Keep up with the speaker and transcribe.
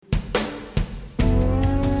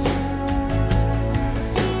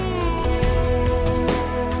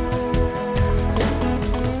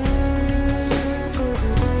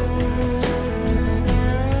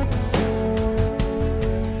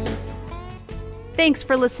Thanks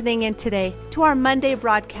for listening in today to our Monday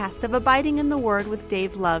broadcast of Abiding in the Word with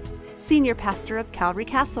Dave Love, Senior Pastor of Calvary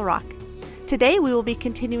Castle Rock. Today we will be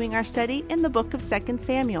continuing our study in the book of 2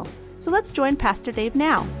 Samuel. So let's join Pastor Dave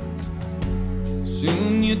now.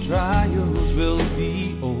 Soon your trials will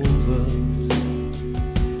be over.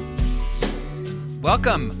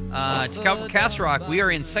 Welcome to Calvary Castle Rock. We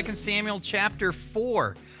are in 2 Samuel chapter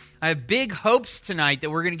 4. I have big hopes tonight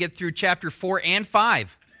that we're going to get through chapter 4 and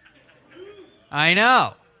 5. I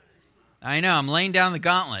know. I'm laying down the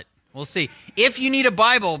gauntlet. We'll see. If you need a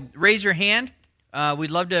Bible, raise your hand. We'd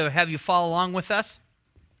love to have you follow along with us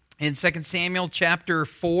in 2 Samuel chapter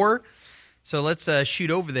 4. So let's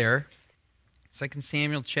shoot over there. 2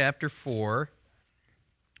 Samuel chapter 4.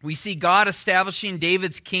 We see God establishing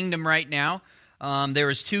David's kingdom right now. There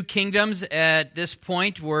is two kingdoms at this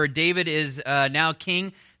point where David is now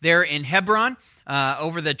king there in Hebron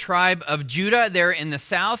over the tribe of Judah there in the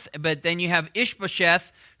south. But then you have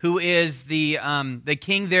Ishbosheth, who is the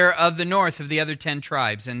king there of the north of the other 10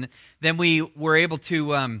 tribes. And then we were able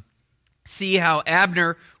to see how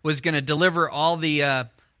Abner was going to deliver all the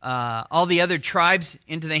other tribes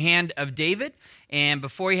into the hand of David. And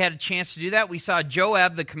before he had a chance to do that, we saw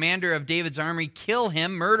Joab, the commander of David's army, kill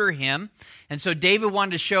him, murder him. And so David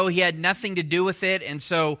wanted to show he had nothing to do with it. And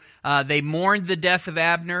so they mourned the death of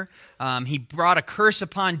Abner. He brought a curse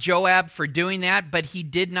upon Joab for doing that, but he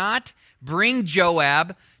did not bring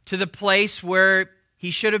Joab to the place where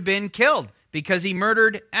he should have been killed because he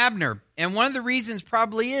murdered Abner. And one of the reasons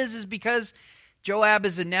probably is because Joab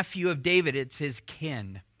is a nephew of David. It's his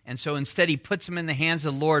kin. And so instead he puts him in the hands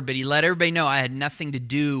of the Lord, but he let everybody know I had nothing to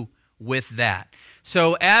do with that.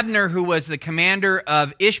 So Abner, who was the commander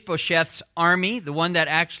of Ishbosheth's army, the one that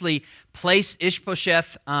actually placed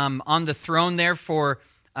Ishbosheth on the throne there for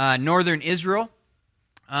northern Israel,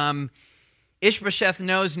 Ishbosheth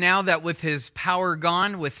knows now that with his power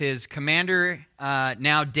gone, with his commander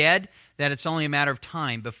now dead, that it's only a matter of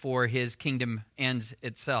time before his kingdom ends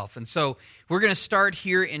itself. And so we're going to start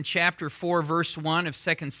here in chapter 4, verse 1 of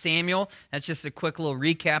 2 Samuel. That's just a quick little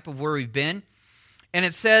recap of where we've been. And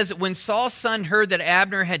it says, when Saul's son heard that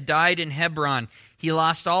Abner had died in Hebron, he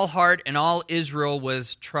lost all heart and all Israel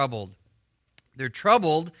was troubled. They're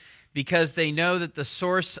troubled because they know that the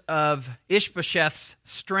source of Ishbosheth's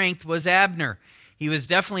strength was Abner. He was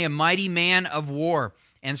definitely a mighty man of war.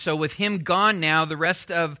 And so with him gone now, the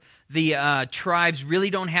rest of the tribes really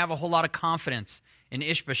don't have a whole lot of confidence in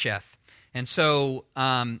Ishbosheth. And so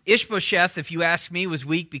Ishbosheth, if you ask me, was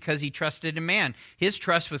weak because he trusted in man. His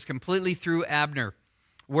trust was completely through Abner,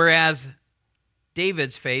 whereas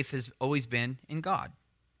David's faith has always been in God.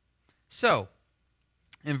 So,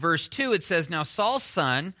 in verse 2 it says, now Saul's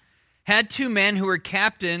son had two men who were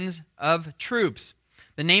captains of troops.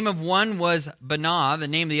 The name of one was Banah, the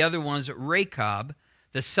name of the other one was Rechab,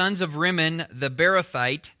 the sons of Rimmon the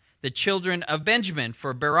Beerothite, the children of Benjamin,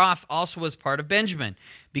 for Beeroth also was part of Benjamin,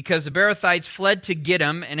 because the Beerothites fled to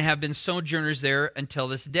Gittim and have been sojourners there until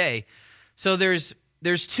this day. So there's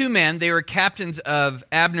two men. They were captains of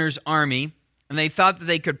Abner's army, and they thought that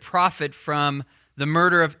they could profit from the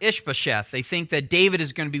murder of Ishbosheth. They think that David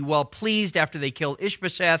is going to be well pleased after they kill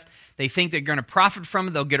Ishbosheth. They think they're going to profit from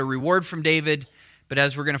it. They'll get a reward from David. But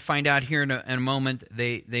as we're going to find out here in a moment,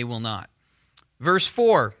 they will not. Verse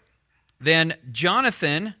 4, then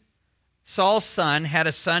Jonathan, Saul's son, had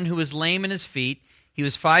a son who was lame in his feet. He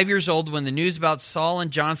was 5 years old when the news about Saul and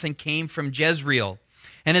Jonathan came from Jezreel.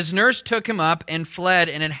 And his nurse took him up and fled,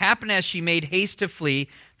 and it happened as she made haste to flee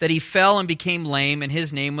that he fell and became lame, and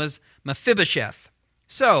his name was Mephibosheth.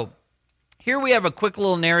 So, here we have a quick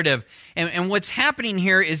little narrative, and what's happening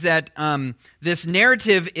here is that this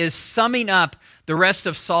narrative is summing up the rest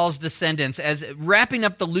of Saul's descendants, as wrapping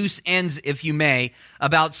up the loose ends, if you may,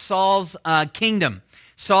 about Saul's kingdom.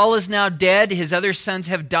 Saul is now dead. His other sons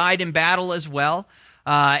have died in battle as well.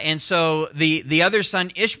 And so the other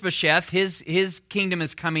son, Ishbosheth, his kingdom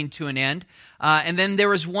is coming to an end. And then there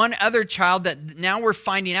was one other child that now we're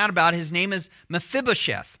finding out about. His name is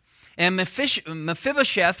Mephibosheth. And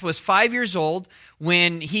Mephibosheth was 5 years old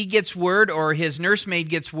when he gets word, or his nursemaid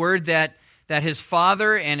gets word, that his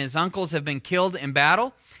father and his uncles have been killed in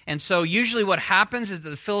battle. And so usually what happens is that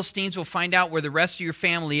the Philistines will find out where the rest of your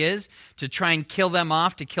family is to try and kill them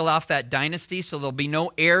off, to kill off that dynasty, so there'll be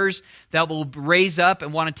no heirs that will raise up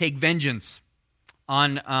and want to take vengeance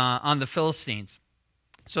on the Philistines.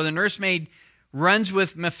 So the nursemaid runs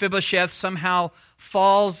with Mephibosheth, somehow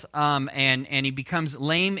falls, and he becomes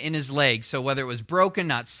lame in his leg. So whether it was broken,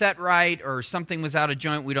 not set right, or something was out of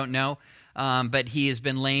joint, we don't know. But he has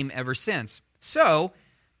been lame ever since. So,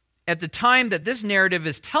 at the time that this narrative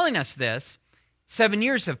is telling us this, 7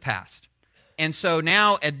 years have passed. And so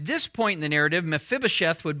now, at this point in the narrative,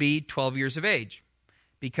 Mephibosheth would be 12 years of age,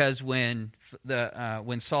 because when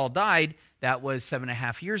Saul died, that was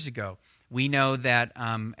 7.5 years ago. We know that,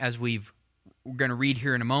 as we're going to read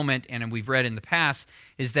here in a moment, and we've read in the past,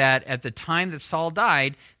 is that at the time that Saul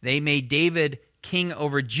died, they made David king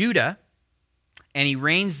over Judah, and he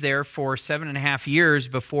reigns there for 7.5 years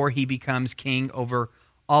before he becomes king over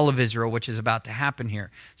all of Israel, which is about to happen here.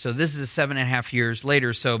 So this is 7.5 years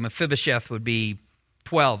later, so Mephibosheth would be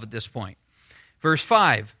 12 at this point. Verse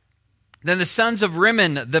 5, Then the sons of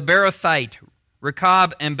Rimmon the Beerothite,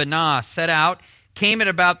 Rechab and Baanah, set out, came at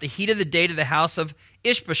about the heat of the day to the house of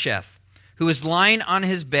Ishbosheth, who was lying on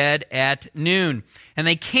his bed at noon. And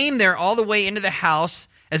they came there all the way into the house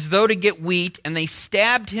as though to get wheat, and they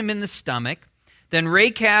stabbed him in the stomach. Then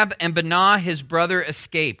Rechab and Baanah his brother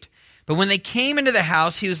escaped. But when they came into the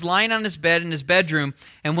house, he was lying on his bed in his bedroom,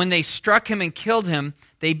 and when they struck him and killed him,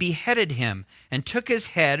 they beheaded him and took his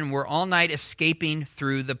head and were all night escaping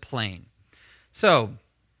through the plain. So,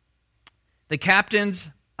 the captains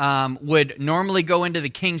would normally go into the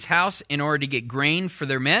king's house in order to get grain for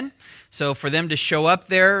their men. So for them to show up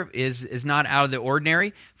there is not out of the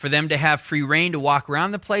ordinary. For them to have free reign to walk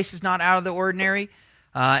around the place is not out of the ordinary.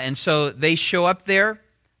 And so they show up there,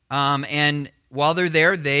 and while they're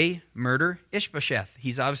there, they murder Ishbosheth.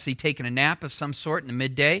 He's obviously taken a nap of some sort in the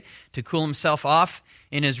midday to cool himself off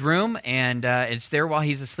in his room, and it's there while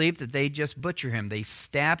he's asleep that they just butcher him. They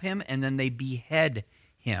stab him, and then they behead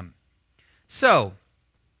him. So,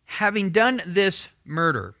 having done this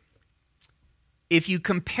murder, if you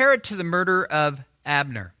compare it to the murder of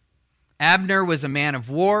Abner, Abner was a man of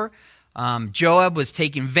war. Joab was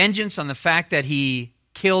taking vengeance on the fact that he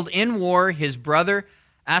killed in war his brother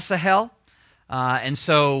Asahel. And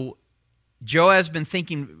so Joab's been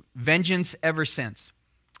thinking vengeance ever since.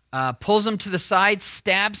 Pulls him to the side,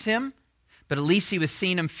 stabs him, but at least he was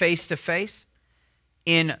seeing him face to face.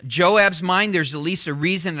 In Joab's mind, there's at least a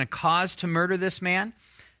reason and a cause to murder this man.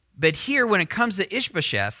 But here, when it comes to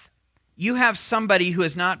Ishbosheth, you have somebody who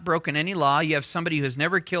has not broken any law. You have somebody who has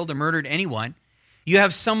never killed or murdered anyone. You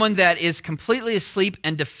have someone that is completely asleep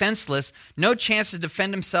and defenseless, no chance to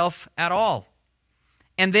defend himself at all.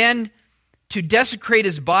 And then to desecrate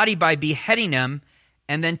his body by beheading him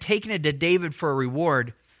and then taking it to David for a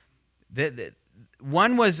reward,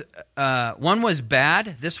 one was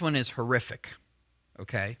bad. This one is horrific.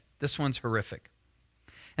 Okay? This one's horrific.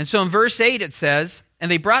 And so in verse 8 it says, And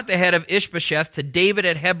they brought the head of Ishbosheth to David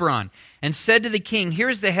at Hebron, and said to the king, Here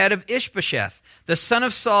is the head of Ishbosheth, the son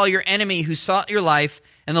of Saul, your enemy, who sought your life,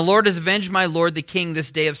 and the Lord has avenged my lord the king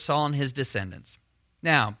this day of Saul and his descendants.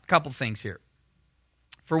 Now, a couple things here.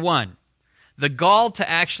 For one, the gall to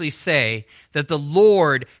actually say that the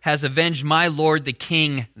Lord has avenged my lord the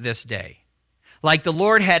king this day. Like the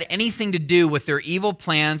Lord had anything to do with their evil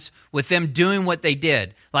plans, with them doing what they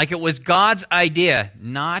did. Like it was God's idea.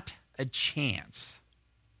 Not a chance.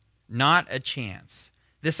 Not a chance.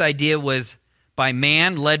 This idea was by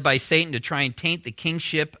man, led by Satan, to try and taint the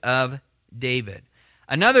kingship of David.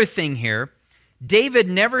 Another thing here, David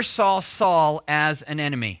never saw Saul as an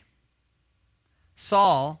enemy.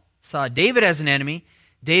 Saul saw David as an enemy.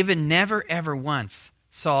 David never ever once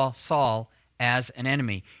saw Saul as an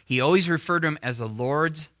enemy. He always referred to him as the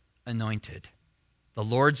Lord's anointed. The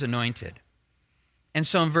Lord's anointed. And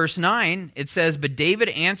so in verse 9, it says, But David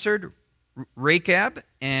answered Rechab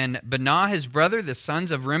and Baanah his brother, the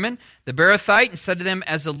sons of Rimmon, the Beerothite, and said to them,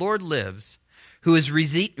 As the Lord lives, who has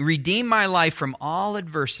redeemed my life from all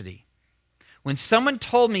adversity. When someone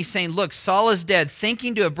told me, saying, Look, Saul is dead,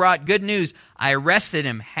 thinking to have brought good news, I arrested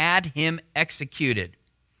him, had him executed.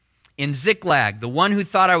 In Ziklag, the one who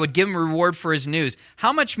thought I would give him a reward for his news.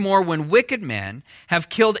 How much more when wicked men have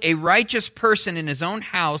killed a righteous person in his own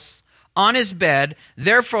house, on his bed,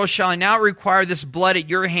 therefore shall I now require this blood at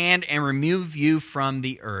your hand and remove you from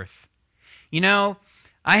the earth. You know,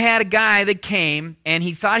 I had a guy that came and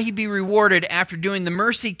he thought he'd be rewarded after doing the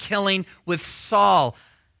mercy killing with Saul,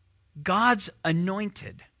 God's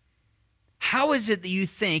anointed. How is it that you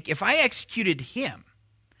think if I executed him,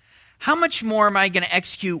 how much more am I going to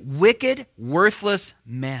execute wicked, worthless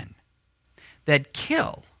men that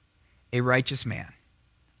kill a righteous man?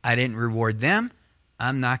 I didn't reward them.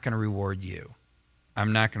 I'm not going to reward you.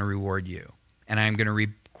 I'm not going to reward you. And I'm going to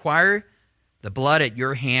require the blood at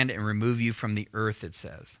your hand and remove you from the earth, it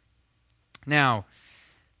says. Now,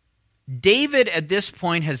 David at this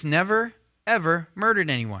point has never, ever murdered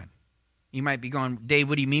anyone. You might be going, Dave,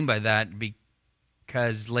 what do you mean by that?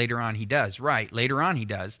 Because later on he does. Right, later on he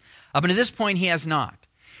does. Up until this point he has not.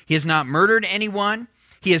 He has not murdered anyone.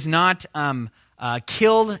 He has not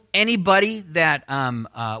killed anybody that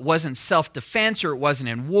wasn't self-defense or it wasn't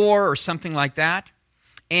in war or something like that.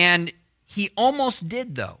 And he almost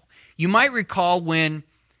did, though. You might recall when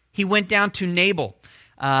he went down to Nabal,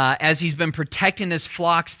 as he's been protecting his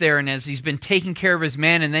flocks there and as he's been taking care of his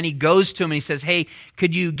men, and then he goes to him and he says, hey,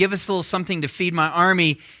 could you give us a little something to feed my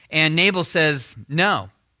army? And Nabal says, no.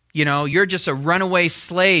 You're just a runaway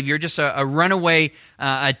slave. You're just a runaway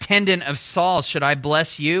attendant of Saul. Should I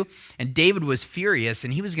bless you? And David was furious,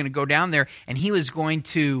 and he was going to go down there, and he was going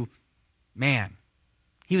to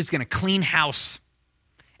clean house.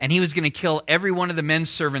 And he was going to kill every one of the men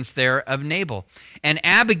servants there of Nabal. And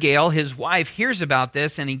Abigail, his wife, hears about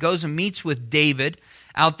this, and he goes and meets with David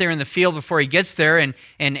out there in the field before he gets there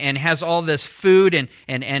and has all this food and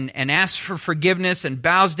asks for forgiveness and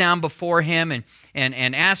bows down before him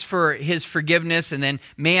and asks for his forgiveness, and then,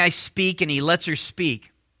 may I speak? And he lets her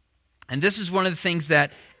speak. And this is one of the things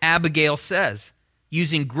that Abigail says,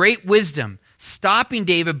 using great wisdom, stopping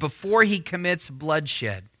David before he commits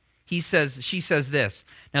bloodshed. She says this,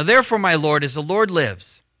 now therefore, my Lord, as the Lord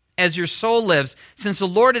lives, as your soul lives, since the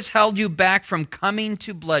Lord has held you back from coming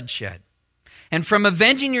to bloodshed, and from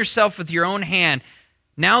avenging yourself with your own hand,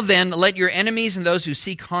 now then, let your enemies and those who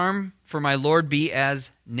seek harm for my Lord be as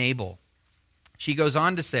Nabal. She goes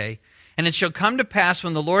on to say, and it shall come to pass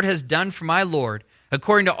when the Lord has done for my Lord,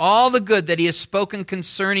 according to all the good that he has spoken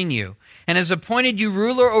concerning you, and has appointed you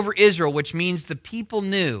ruler over Israel, which means the people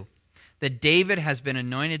knew that David has been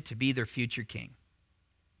anointed to be their future king.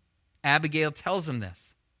 Abigail tells him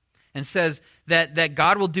this and says that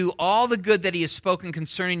God will do all the good that he has spoken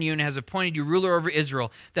concerning you and has appointed you ruler over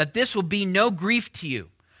Israel, that this will be no grief to you,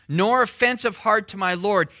 nor offense of heart to my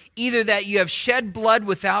Lord, either that you have shed blood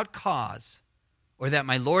without cause, or that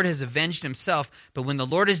my Lord has avenged himself. But when the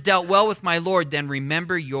Lord has dealt well with my Lord, then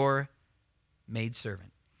remember your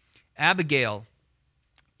maidservant. Abigail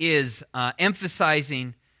is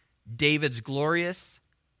emphasizing David's glorious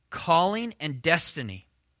calling and destiny,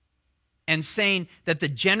 and saying that the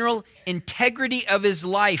general integrity of his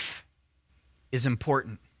life is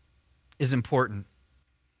important,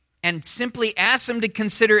 and simply asks him to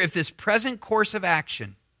consider if this present course of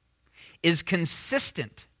action is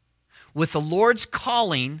consistent with the Lord's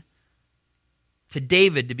calling to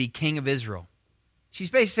David to be king of Israel.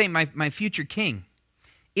 She's basically saying, my future king,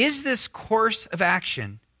 is this course of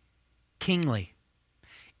action kingly?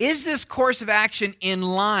 Is this course of action in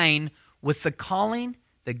line with the calling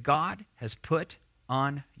that God has put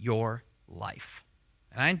on your life?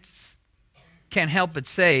 And I can't help but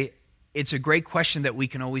say it's a great question that we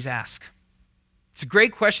can always ask. It's a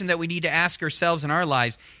great question that we need to ask ourselves in our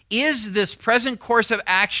lives. Is this present course of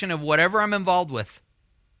action of whatever I'm involved with,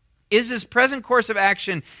 is this present course of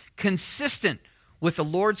action consistent with the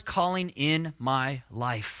Lord's calling in my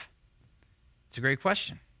life? It's a great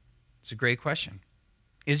question. It's a great question.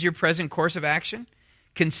 Is your present course of action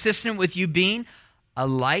consistent with you being a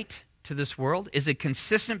light to this world? Is it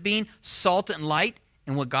consistent being salt and light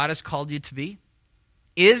in what God has called you to be?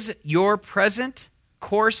 Is your present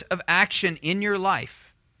course of action in your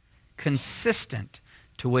life consistent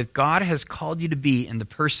to what God has called you to be in the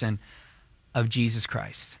person of Jesus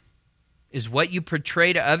Christ? Is what you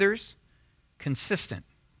portray to others consistent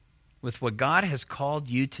with what God has called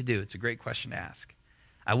you to do? It's a great question to ask.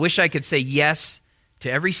 I wish I could say yes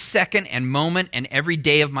to every second and moment and every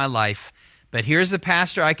day of my life. But here's the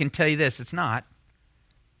pastor, I can tell you this, it's not.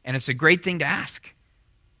 And it's a great thing to ask.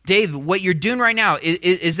 Dave, what you're doing right now,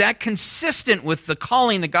 is that consistent with the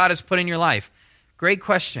calling that God has put in your life? Great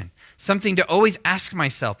question. Something to always ask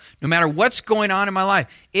myself, no matter what's going on in my life.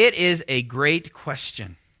 It is a great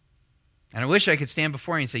question. And I wish I could stand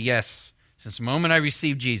before you and say, yes, since the moment I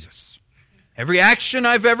received Jesus, every action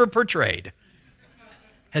I've ever portrayed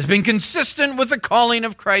has been consistent with the calling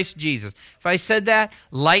of Christ Jesus. If I said that,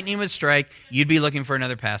 lightning would strike. You'd be looking for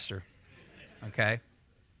another pastor. Okay?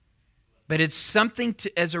 But it's something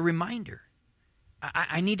as a reminder.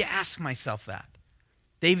 I need to ask myself that.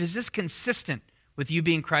 Dave, is this consistent with you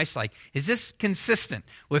being Christ-like? Is this consistent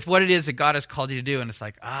with what it is that God has called you to do? And it's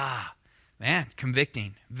like, man,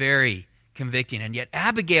 convicting. Very convicting. And yet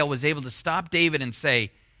Abigail was able to stop David and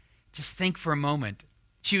say, just think for a moment.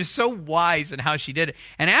 She was so wise in how she did it.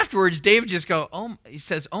 And afterwards, David just he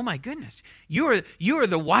says, oh my goodness, you are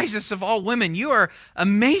the wisest of all women. You are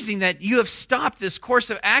amazing that you have stopped this course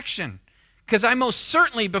of action. Because I most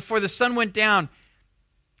certainly, before the sun went down,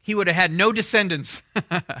 he would have had no descendants.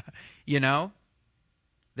 You know?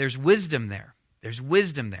 There's wisdom there. There's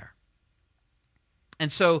wisdom there.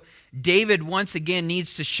 And so David once again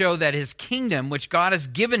needs to show that his kingdom, which God has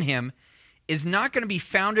given him, is not going to be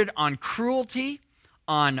founded on cruelty,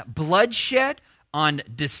 on bloodshed, on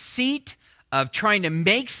deceit, of trying to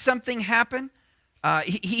make something happen,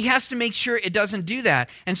 he has to make sure it doesn't do that.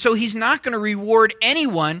 And so he's not going to reward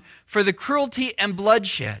anyone for the cruelty and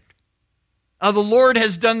bloodshed. The Lord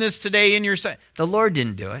has done this today in your sight. The Lord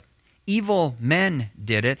didn't do it. Evil men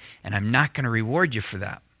did it, and I'm not going to reward you for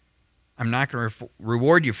that. I'm not going to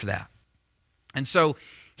reward you for that. And so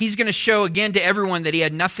he's going to show again to everyone that he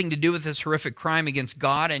had nothing to do with this horrific crime against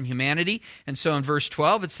God and humanity. And so in verse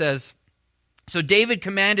 12 it says, "So David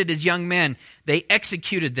commanded his young men. They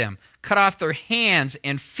executed them, cut off their hands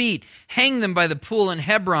and feet, hanged them by the pool in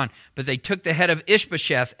Hebron. But they took the head of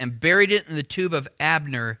Ishbosheth and buried it in the tomb of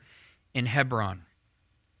Abner in Hebron."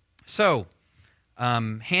 So,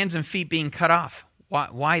 hands and feet being cut off.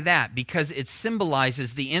 Why that? Because it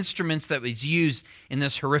symbolizes the instruments that was used in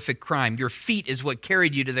this horrific crime. Your feet is what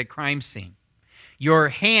carried you to the crime scene. Your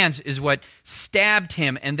hands is what stabbed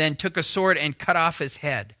him and then took a sword and cut off his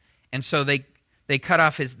head. And so they cut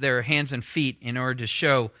off their hands and feet in order to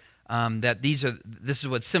show that this is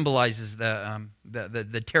what symbolizes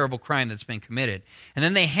the terrible crime that's been committed. And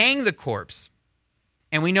then they hang the corpse.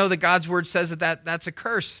 And we know that God's word says that's a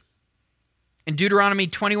curse. In Deuteronomy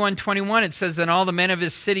 21:21, it says, "Then all the men of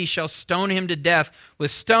his city shall stone him to death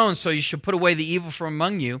with stones, so you shall put away the evil from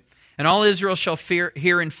among you, and all Israel shall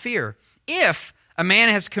hear and fear. If a man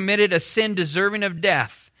has committed a sin deserving of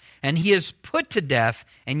death, and he is put to death,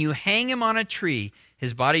 and you hang him on a tree,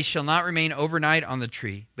 his body shall not remain overnight on the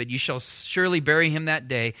tree, but you shall surely bury him that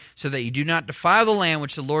day, so that you do not defile the land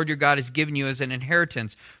which the Lord your God has given you as an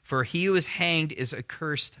inheritance, for he who is hanged is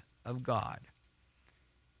accursed of God."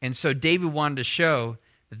 And so David wanted to show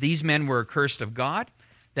that these men were accursed of God,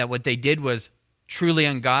 that what they did was truly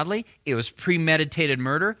ungodly, it was premeditated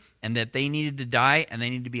murder, and that they needed to die and they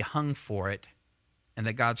needed to be hung for it, and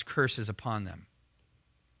that God's curse is upon them.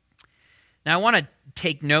 Now I want to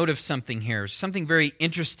take note of something here, something very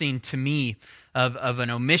interesting to me of an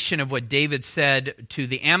omission of what David said to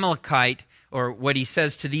the Amalekite, or what he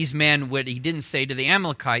says to these men, what he didn't say to the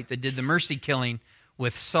Amalekite that did the mercy killing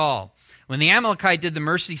with Saul. When the Amalekite did the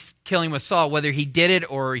mercy killing with Saul, whether he did it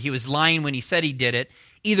or he was lying when he said he did it,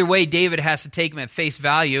 either way, David has to take him at face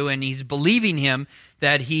value, and he's believing him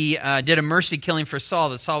that he did a mercy killing for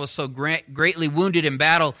Saul, that Saul was so greatly wounded in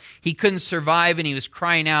battle, he couldn't survive, and he was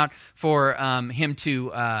crying out for him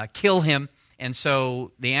to kill him. And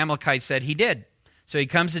so the Amalekite said he did. So he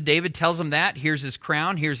comes to David, tells him that. Here's his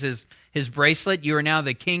crown, here's his bracelet. You are now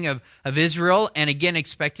the king of Israel, and again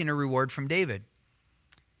expecting a reward from David.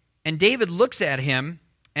 And David looks at him,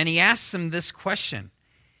 and he asks him this question.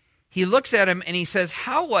 He looks at him, and he says,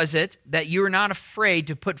 "How was it that you were not afraid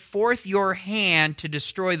to put forth your hand to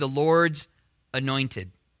destroy the Lord's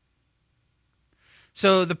anointed?"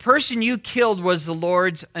 So the person you killed was the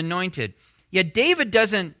Lord's anointed. Yet David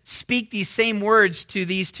doesn't speak these same words to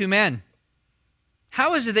these two men.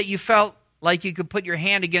 How is it that you felt like you could put your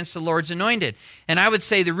hand against the Lord's anointed? And I would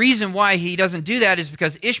say the reason why he doesn't do that is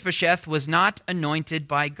because Ishbosheth was not anointed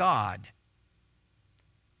by God.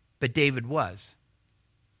 But David was.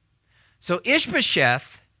 So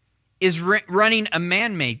Ishbosheth is running a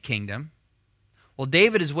man-made kingdom, while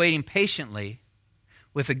David is waiting patiently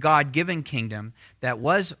with a God-given kingdom that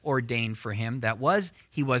was ordained for him,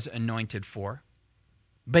 he was anointed for.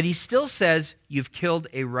 But he still says, "You've killed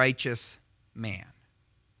a righteous man."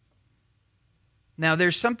 Now,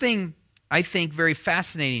 there's something, I think, very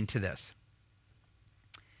fascinating to this.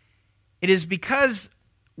 It is because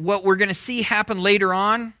what we're going to see happen later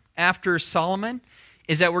on after Solomon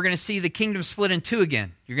is that we're going to see the kingdom split in two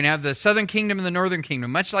again. You're going to have the southern kingdom and the northern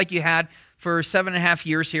kingdom, much like you had for 7.5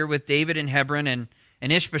 years here with David in Hebron and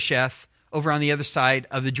Ishbosheth over on the other side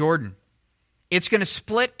of the Jordan. It's going to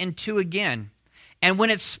split in two again. And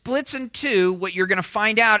when it splits in two, what you're going to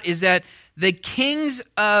find out is that the kings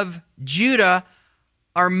of Judah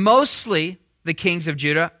are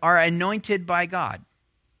anointed by God.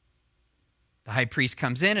 The high priest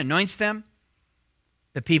comes in, anoints them.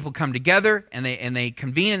 The people come together and they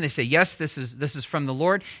convene and they say, "Yes, this is from the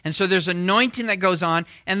Lord." And so there's anointing that goes on,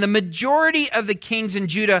 and the majority of the kings in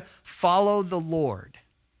Judah follow the Lord.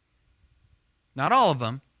 Not all of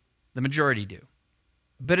them, the majority do.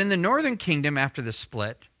 But in the northern kingdom after the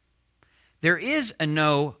split, there is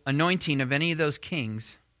no anointing of any of those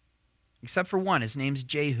kings except for one. His name's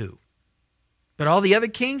Jehu. But all the other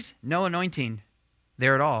kings, no anointing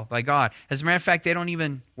there at all by God. As a matter of fact, they don't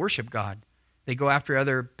even worship God. They go after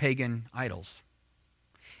other pagan idols.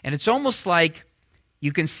 And it's almost like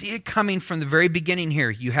you can see it coming from the very beginning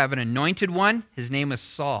here. You have an anointed one. His name is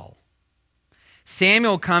Saul.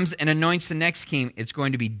 Samuel comes and anoints the next king. It's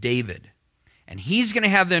going to be David. and he's going to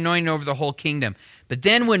have the anointing over the whole kingdom. But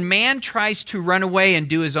then when man tries to run away and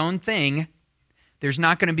do his own thing, there's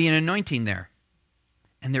not going to be an anointing there.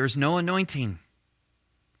 And there is no anointing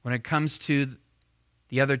when it comes to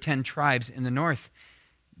the other 10 tribes in the north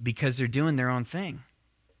because they're doing their own thing.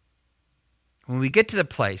 When we get to the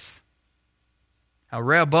place, how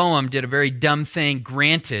Rehoboam did a very dumb thing,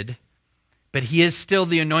 granted, but he is still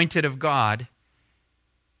the anointed of God.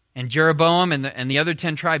 And Jeroboam and the other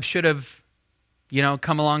 10 tribes should have,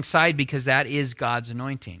 come alongside because that is God's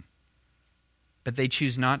anointing. But they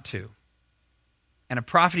choose not to. And a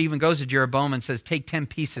prophet even goes to Jeroboam and says, take 10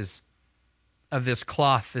 pieces of this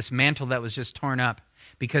cloth, this mantle that was just torn up,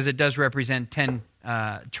 because it does represent 10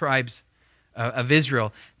 tribes of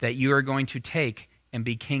Israel that you are going to take and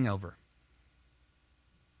be king over.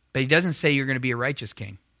 But he doesn't say you're going to be a righteous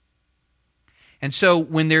king. And so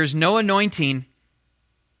when there's no anointing,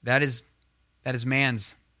 that is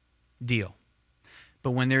man's deal.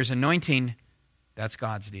 But when there's anointing, that's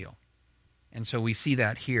God's deal. And so we see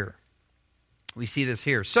that here. We see this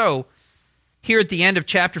here. So, here at the end of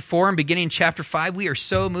chapter 4 and beginning chapter 5, we are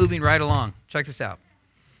so moving right along. Check this out.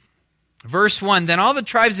 Verse 1, then all the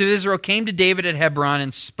tribes of Israel came to David at Hebron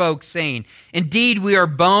and spoke, saying, indeed, we are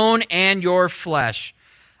bone and your flesh.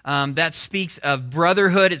 That speaks of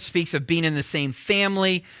brotherhood. It speaks of being in the same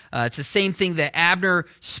family. It's the same thing that Abner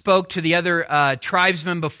spoke to the other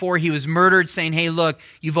tribesmen before he was murdered, saying, hey, look,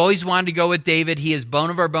 you've always wanted to go with David. He is bone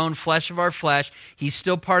of our bone, flesh of our flesh. He's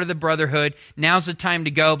still part of the brotherhood. Now's the time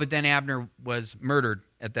to go. But then Abner was murdered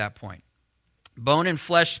at that point. Bone and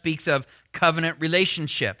flesh speaks of covenant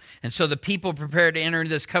relationship. And so the people prepared to enter into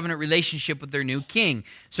this covenant relationship with their new king.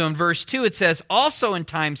 So in verse 2 it says, also in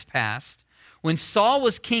times past, when Saul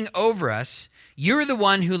was king over us, you were the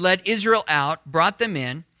one who led Israel out, brought them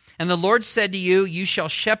in, and the Lord said to you, you shall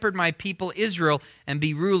shepherd my people Israel and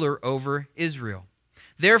be ruler over Israel.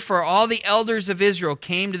 Therefore all the elders of Israel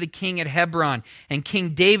came to the king at Hebron, and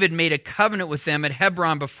King David made a covenant with them at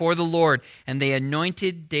Hebron before the Lord, and they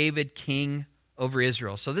anointed David king over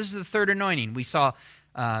Israel. So this is the third anointing. We saw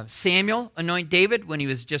Samuel anoint David when he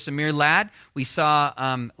was just a mere lad. We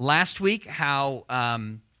saw last week how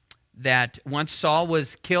that once Saul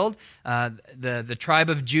was killed, the tribe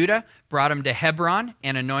of Judah brought him to Hebron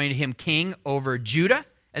and anointed him king over Judah.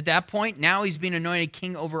 At that point, now he's being anointed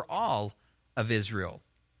king over all of Israel.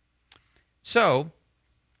 So,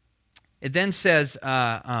 it then says,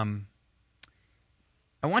 I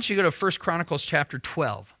want you to go to 1 Chronicles chapter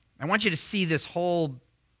 12. I want you to see this whole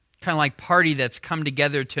kind of like party that's come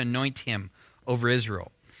together to anoint him over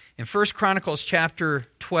Israel. In 1 Chronicles chapter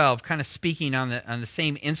 12, kind of speaking on the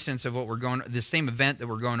same instance of the same event that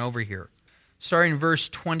we're going over here. Starting in verse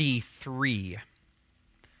 23.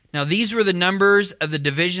 Now these were the numbers of the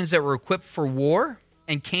divisions that were equipped for war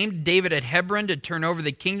and came to David at Hebron to turn over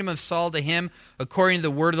the kingdom of Saul to him according to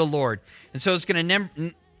the word of the Lord. And so it's going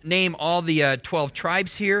to name all the 12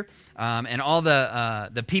 tribes here and all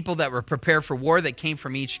the people that were prepared for war that came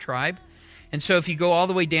from each tribe. And so if you go all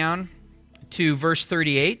the way down to verse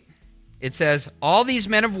 38, it says, all these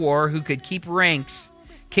men of war who could keep ranks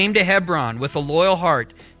came to Hebron with a loyal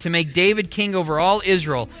heart to make David king over all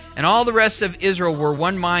Israel, and all the rest of Israel were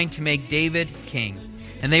one mind to make David king.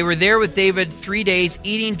 And they were there with David 3 days,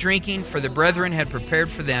 eating, drinking, for the brethren had prepared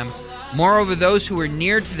for them. Moreover, those who were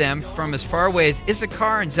near to them from as far away as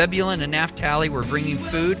Issachar and Zebulun and Naphtali were bringing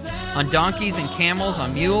food on donkeys and camels,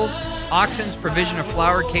 on mules, oxen, provision of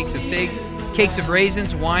flour, cakes of figs, cakes of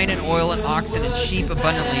raisins, wine and oil, and oxen and sheep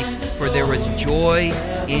abundantly, for there was joy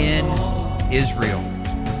in Israel.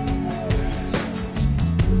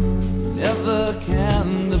 Never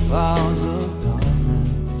can the powers of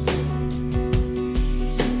darkness,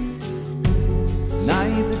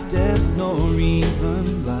 neither death nor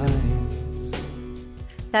even life.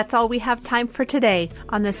 That's all we have time for today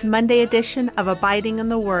on this Monday edition of Abiding in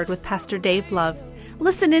the Word with Pastor Dave Love.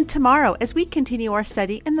 Listen in tomorrow as we continue our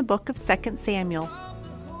study in the book of 2 Samuel.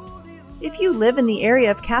 If you live in the area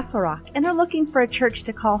of Castle Rock and are looking for a church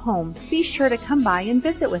to call home, be sure to come by and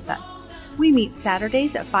visit with us. We meet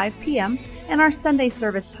Saturdays at 5 p.m. and our Sunday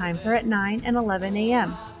service times are at 9 and 11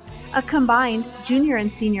 a.m. A combined junior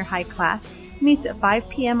and senior high class meets at 5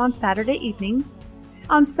 p.m. on Saturday evenings.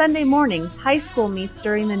 On Sunday mornings, high school meets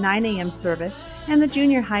during the 9 a.m. service and the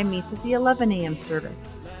junior high meets at the 11 a.m.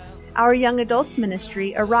 service. Our young adults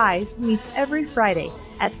ministry, Arise, meets every Friday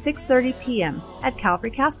at 6:30 p.m. at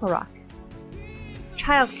Calvary Castle Rock.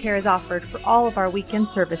 Childcare is offered for all of our weekend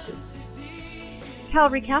services.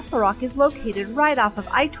 Calvary Castle Rock is located right off of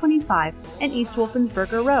I-25 and East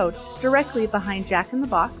Wolfensberger Road, directly behind Jack in the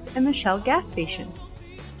Box and the Shell gas station.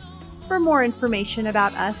 For more information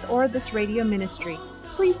about us or this radio ministry,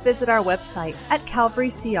 please visit our website at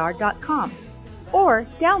calvarycr.com or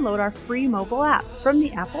download our free mobile app from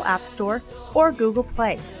the Apple App Store or Google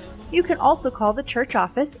Play. You can also call the church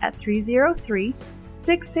office at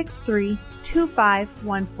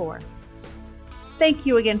 303-663-2514. Thank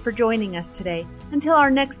you again for joining us today. Until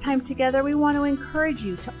our next time together, we want to encourage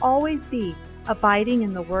you to always be abiding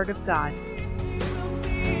in the Word of God.